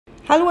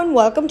Hello and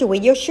welcome to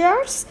Video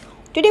Shares.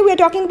 Today we are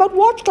talking about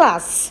watch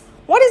glass.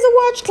 What is a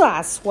watch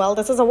glass? Well,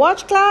 this is a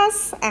watch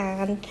glass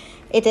and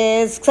it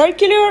is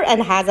circular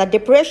and has a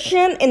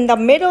depression in the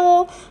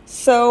middle,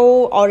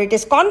 or it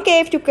is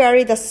concave to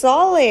carry the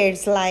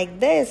solids like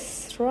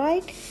this,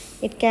 right?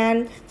 It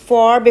can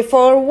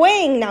before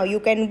weighing. Now you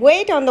can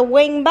weight on the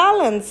weighing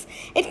balance.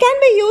 It can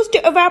be used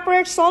to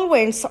evaporate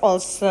solvents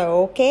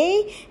also,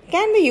 okay? It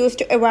can be used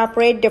to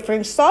evaporate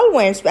different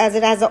solvents as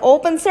it has an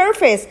open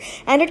surface,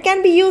 and it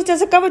can be used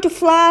as a cover to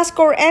flask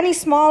or any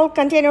small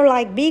container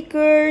like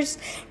beakers,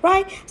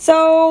 right?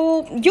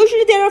 So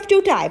usually there are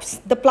two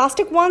types. The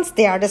plastic ones,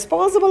 they are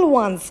disposable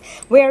ones,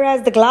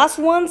 whereas the glass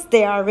ones,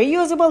 they are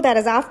reusable. That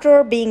is,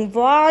 after being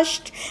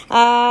washed,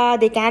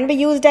 they can be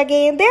used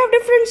again. They have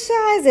different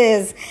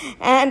sizes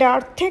and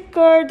are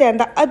thicker than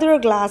the other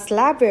glass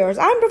lapwares.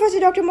 I'm Professor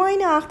Dr.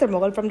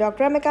 Mchem from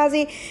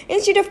Dr.Mchem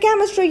Institute of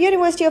Chemistry,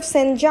 University of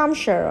St.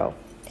 Jamshiro.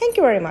 Thank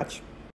you very much.